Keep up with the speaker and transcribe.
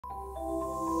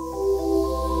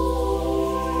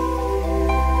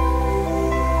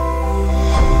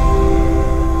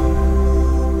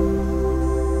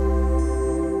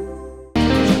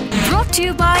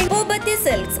Obati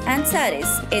Silks and Saris.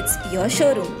 It's your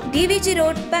showroom. DVG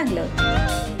Road, Bangalore.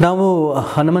 ನಾವು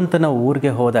ಹನುಮಂತನ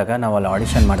ಊರಿಗೆ ಹೋದಾಗ ನಾವು ಅಲ್ಲಿ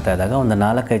ಆಡಿಷನ್ ಮಾಡ್ತಾ ಇದ್ದಾಗ ಒಂದು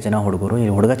 4-5 ಜನ ಹುಡುಗರು ಈ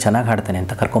ಹುಡುಗ ಚೆನ್ನಾಗಿ ಹಾಡ್ತಾನೆ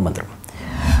ಅಂತ ಕರ್ಕೊಂಡ್ಬಂದರು.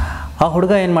 ಆ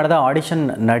ಹುಡುಗ ಏನು ಮಾಡ್ದ, ಆಡಿಷನ್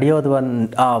ನಡೆಯೋದು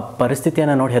ಆ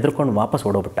ಪರಿಸ್ಥಿತಿಯನ್ನು ನೋಡಿ ಹೆದರ್ಕೊಂಡು ವಾಪಸ್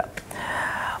ಓಡೋಗ್ಬಿಟ್ಟ.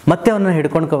 ಮತ್ತೆ ಅವನನ್ನು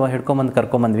ಹಿಡ್ಕೊಂಬಂದು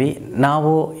ಕರ್ಕೊಂಬಂದ್ವಿ.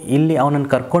 ನಾವು ಇಲ್ಲಿ ಅವನನ್ನು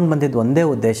ಕರ್ಕೊಂಡು ಬಂದಿದ್ದು ಒಂದೇ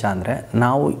ಉದ್ದೇಶ ಅಂದರೆ,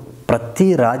 ನಾವು ಪ್ರತಿ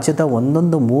ರಾಜ್ಯದ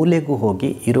ಒಂದೊಂದು ಮೂಲೆಗೂ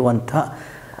ಹೋಗಿ ಇರುವಂಥ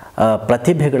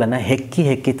ಪ್ರತಿಭೆಗಳನ್ನು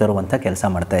ಹೆಕ್ಕಿ ತರುವಂಥ ಕೆಲಸ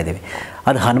ಮಾಡ್ತಾಯಿದ್ದೀವಿ.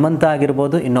 ಅದು ಹನುಮಂತ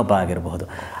ಆಗಿರ್ಬೋದು, ಇನ್ನೊಬ್ಬ ಆಗಿರ್ಬೋದು.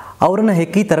 ಅವರನ್ನು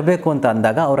ಹೆಕ್ಕಿ ತರಬೇಕು ಅಂತ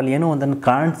ಅಂದಾಗ ಅವರಲ್ಲಿ ಏನೋ ಒಂದನ್ನು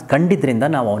ಕಂಡಿದ್ದರಿಂದ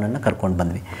ನಾವು ಅವನನ್ನು ಕರ್ಕೊಂಡು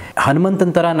ಬಂದ್ವಿ.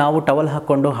 ಹನುಮಂತನ ಥರ ನಾವು ಟವಲ್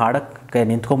ಹಾಕ್ಕೊಂಡು ಹಾಡೋಕ್ಕೆ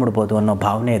ನಿಂತ್ಕೊಂಡ್ಬಿಡ್ಬೋದು ಅನ್ನೋ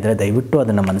ಭಾವನೆ ಇದ್ದರೆ ದಯವಿಟ್ಟು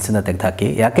ಅದನ್ನು ಮನಸ್ಸಿಂದ ತೆಗೆದುಹಾಕಿ.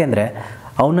 ಯಾಕೆಂದರೆ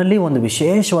ಅವನಲ್ಲಿ ಒಂದು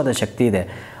ವಿಶೇಷವಾದ ಶಕ್ತಿ ಇದೆ.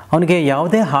 ಅವನಿಗೆ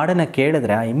ಯಾವುದೇ ಹಾಡನ್ನು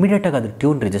ಕೇಳಿದ್ರೆ ಇಮ್ಮಿಡಿಯೇಟಾಗಿ ಅದು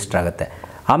ಟ್ಯೂನ್ ರಿಜಿಸ್ಟರ್ ಆಗುತ್ತೆ.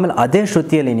 ಆಮೇಲೆ ಅದೇ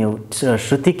ಶ್ರುತಿಯಲ್ಲಿ ನೀವು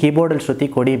ಕೀಬೋರ್ಡಲ್ಲಿ ಶ್ರುತಿ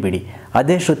ಕೊಡಿ ಬಿಡಿ,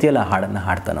 ಅದೇ ಶ್ರುತಿಯಲ್ಲಿ ಆ ಹಾಡನ್ನು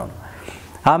ಹಾಡ್ತಾನೆ ಅವನು.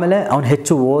 ಆಮೇಲೆ ಅವ್ನು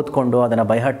ಹೆಚ್ಚು ಓದ್ಕೊಂಡು ಅದನ್ನು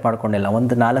ಬೈಹಾಟ್ ಮಾಡ್ಕೊಂಡಿಲ್ಲ.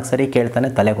 ಒಂದು 4 ಸರಿ ಕೇಳ್ತಾನೆ,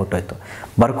 ತಲೆ ಕೊಟ್ಟೋಯ್ತು.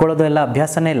 ಬರ್ಕೊಳ್ಳೋದು ಎಲ್ಲ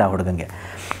ಅಭ್ಯಾಸನೇ ಇಲ್ಲ ಹುಡುಗಂಗೆ.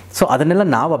 ಸೊ ಅದನ್ನೆಲ್ಲ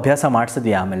ನಾವು ಅಭ್ಯಾಸ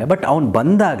ಮಾಡಿಸಿದ್ವಿ ಆಮೇಲೆ. ಬಟ್ ಅವ್ನು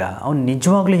ಬಂದಾಗ ಅವ್ನು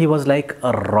ನಿಜವಾಗ್ಲೂ he was like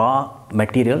a raw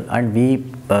material and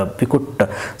we could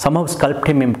somehow ಸ್ಕಲ್ಪ್ಟ್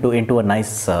him into a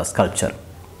nice sculpture.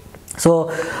 So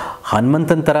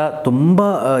ಹನುಮಂತನ ಥರ ತುಂಬ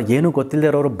ಏನೂ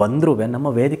ಗೊತ್ತಿಲ್ಲದಿರೋರು ಬಂದರೂ ನಮ್ಮ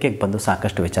ವೇದಿಕೆಗೆ ಬಂದು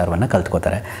ಸಾಕಷ್ಟು ವಿಚಾರವನ್ನು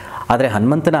ಕಲ್ತ್ಕೋತಾರೆ. ಆದರೆ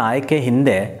ಹನುಮಂತನ ಆಯ್ಕೆ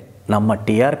ಹಿಂದೆ ನಮ್ಮ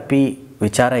TRP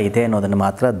ವಿಚಾರ ಇದೆ ಅನ್ನೋದನ್ನು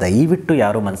ಮಾತ್ರ ದಯವಿಟ್ಟು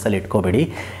ಯಾರೂ ಮನಸ್ಸಲ್ಲಿ ಇಟ್ಕೋಬೇಡಿ.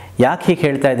 ಯಾಕೆ ಹೀಗೆ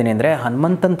ಹೇಳ್ತಾ ಇದ್ದೀನಿ ಅಂದರೆ,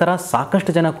 ಹನುಮಂತನ ಥರ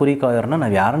ಸಾಕಷ್ಟು ಜನ ಕುರಿ ಕಾಯೋರನ್ನ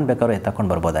ನಾವು ಯಾರನ್ನು ಬೇಕಾದ್ರೂ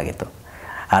ಎತ್ತಕೊಂಡು ಬರ್ಬೋದಾಗಿತ್ತು.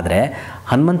 ಆದರೆ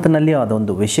ಹನುಮಂತನಲ್ಲಿ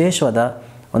ಅದೊಂದು ವಿಶೇಷವಾದ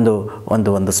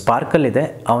ಒಂದು ಸ್ಪಾರ್ಕಲ್ ಇದೆ,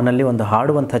 ಅವನಲ್ಲಿ ಒಂದು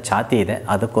ಹಾಡುವಂಥ ಛಾತಿ ಇದೆ.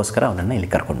 ಅದಕ್ಕೋಸ್ಕರ ಅವನನ್ನು ಇಲ್ಲಿ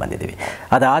ಕರ್ಕೊಂಡು ಬಂದಿದ್ದೀವಿ.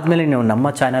 ಅದಾದಮೇಲೆ ನೀವು ನಮ್ಮ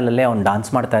ಚಾನಲಲ್ಲೇ ಅವ್ನು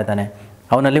ಡ್ಯಾನ್ಸ್ ಮಾಡ್ತಾ ಇದ್ದಾನೆ.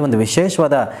 ಅವನಲ್ಲಿ ಒಂದು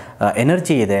ವಿಶೇಷವಾದ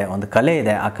ಎನರ್ಜಿ ಇದೆ, ಒಂದು ಕಲೆ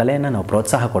ಇದೆ. ಆ ಕಲೆಯನ್ನು ನಾವು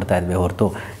ಪ್ರೋತ್ಸಾಹ ಕೊಡ್ತಾ ಇದ್ವಿ ಹೊರತು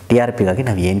TRPಗಾಗಿ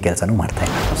ನಾವು ಏನು ಕೆಲಸನೂ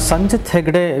ಮಾಡ್ತಾಯಿಲ್ಲ. ಸಂಜಿತ್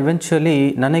ಹೆಗ್ಡೆ ಇವೆಂಚುಲಿ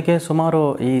ನನಗೆ ಸುಮಾರು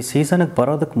ಈ ಸೀಸನ್ಗೆ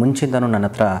ಬರೋದಕ್ಕೆ ಮುಂಚಿಂದನೂ ನನ್ನ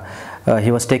ಹತ್ರ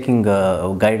he was taking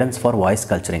guidance for voice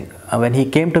culturing. When he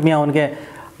came to me, ಅವನಿಗೆ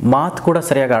ಮಾತು ಕೂಡ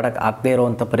ಸರಿಯಾಗಿ ಆಡೋಕ್ಕೆ ಆಗದೇ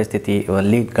ಇರೋವಂಥ ಪರಿಸ್ಥಿತಿ,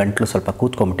 ಅಲ್ಲಿ ಗಂಟಲು ಸ್ವಲ್ಪ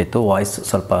ಕೂತ್ಕೊಂಡ್ಬಿಟ್ಟಿತ್ತು, ವಾಯ್ಸ್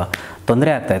ಸ್ವಲ್ಪ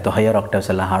ತೊಂದರೆ ಆಗ್ತಾಯಿತ್ತು, ಹೈಯರ್ ಆಕ್ಟೇವ್ಸ್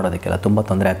ಎಲ್ಲ ಹಾಡೋದಕ್ಕೆಲ್ಲ ತುಂಬ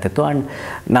ತೊಂದರೆ ಆಗ್ತಾಯಿತ್ತು. ಆ್ಯಂಡ್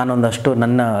ನಾನೊಂದಷ್ಟು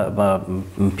ನನ್ನ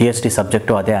PhD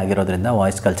ಸಬ್ಜೆಕ್ಟು ಅದೇ ಆಗಿರೋದ್ರಿಂದ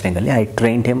voice ಕಲ್ಚರಿಂಗಲ್ಲಿ I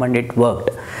trained him and it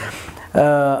worked.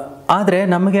 ಆದರೆ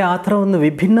ನಮಗೆ ಆ ಥರ ಒಂದು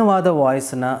ವಿಭಿನ್ನವಾದ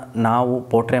ವಾಯ್ಸನ್ನ ನಾವು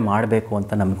ಪೋರ್ಟ್ರೇ ಮಾಡಬೇಕು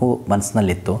ಅಂತ ನಮಗೂ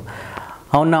ಮನಸ್ಸಿನಲ್ಲಿತ್ತು.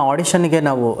 ಅವನ್ನ ಆಡಿಷನ್ಗೆ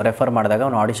ನಾವು ರೆಫರ್ ಮಾಡಿದಾಗ,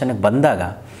 ಅವನು ಆಡಿಷನ್ಗೆ ಬಂದಾಗ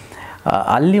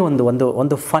ಅಲ್ಲಿ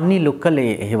ಒಂದು ಫನ್ನಿ ಲುಕ್ಕಲ್ಲಿ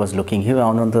ಹಿ ವಾಸ್ ಲುಕಿಂಗ್.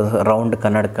 ಅವನೊಂದು ರೌಂಡ್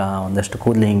ಕನ್ನಡಕ, ಒಂದಷ್ಟು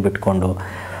ಕೂದಲು ಹಿಂಗೆ ಬಿಟ್ಕೊಂಡು,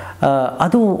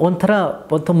 ಅದು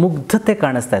ಒಂದು ಮುಗ್ಧತೆ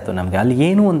ಕಾಣಿಸ್ತಾ ಇತ್ತು ನಮಗೆ. ಅಲ್ಲಿ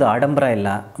ಏನೂ ಒಂದು ಆಡಂಬರ ಇಲ್ಲ,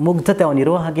 ಮುಗ್ಧತೆ,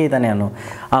 ಅವನಿರೋ ಹಾಗೆ ಇದ್ದಾನೆ ಅನ್ನೋ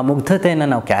ಆ ಮುಗ್ಧತೆಯನ್ನು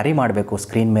ನಾವು ಕ್ಯಾರಿ ಮಾಡಬೇಕು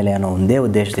ಸ್ಕ್ರೀನ್ ಮೇಲೆ ಅನ್ನೋ ಒಂದೇ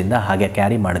ಉದ್ದೇಶದಿಂದ ಹಾಗೆ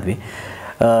ಕ್ಯಾರಿ ಮಾಡಿದ್ವಿ.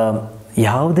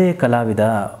 ಯಾವುದೇ ಕಲಾವಿದ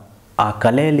ಆ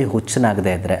ಕಲೆಯಲ್ಲಿ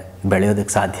ಹುಚ್ಚನಾಗದೇ ಇದ್ದರೆ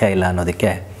ಬೆಳೆಯೋದಕ್ಕೆ ಸಾಧ್ಯ ಇಲ್ಲ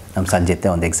ಅನ್ನೋದಕ್ಕೆ ನಮ್ಮ ಸಂಜಿತ್ತೆ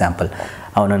ಒಂದು ಎಕ್ಸಾಂಪಲ್.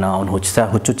 ಅವನು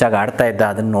ಹುಚ್ಚುಚ್ಚಾಗಿ ಆಡ್ತಾ ಇದ್ದ,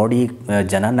 ಅದನ್ನು ನೋಡಿ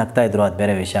ಜನ ನಗ್ತಾ ಇದ್ರು, ಅದು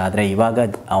ಬೇರೆ ವಿಷಯ. ಆದರೆ ಇವಾಗ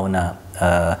ಅವನ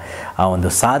ಆ ಒಂದು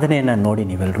ಸಾಧನೆಯನ್ನು ನೋಡಿ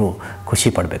ನೀವೆಲ್ಲರೂ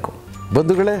ಖುಷಿ ಪಡಬೇಕು.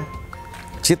 ಬಂಧುಗಳೇ,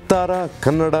 ಚಿತ್ತಾರ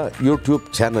ಕನ್ನಡ ಯೂಟ್ಯೂಬ್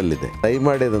ಚಾನಲ್ ಇದೆ.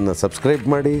 ದಯಮಾಡಿ ಅದನ್ನು ಸಬ್ಸ್ಕ್ರೈಬ್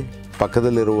ಮಾಡಿ,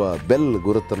 ಪಕ್ಕದಲ್ಲಿರುವ ಬೆಲ್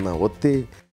ಗುರುತನ್ನು ಒತ್ತಿ.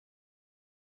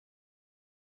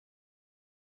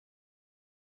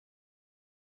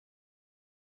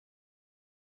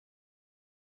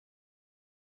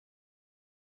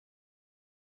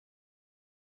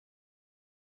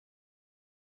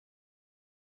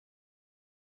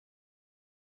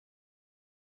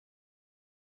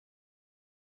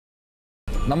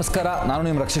 ನಮಸ್ಕಾರ, ನಾನು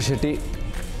ನಿಮ್ಮ ರಕ್ಷಾ ಶೆಟ್ಟಿ.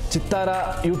 ಚಿತ್ತಾರ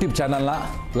ಯೂಟ್ಯೂಬ್ ಚಾನಲ್ನ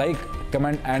ಲೈಕ್,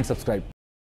 ಕಮೆಂಟ್ ಆ್ಯಂಡ್ ಸಬ್ಸ್ಕ್ರೈಬ್.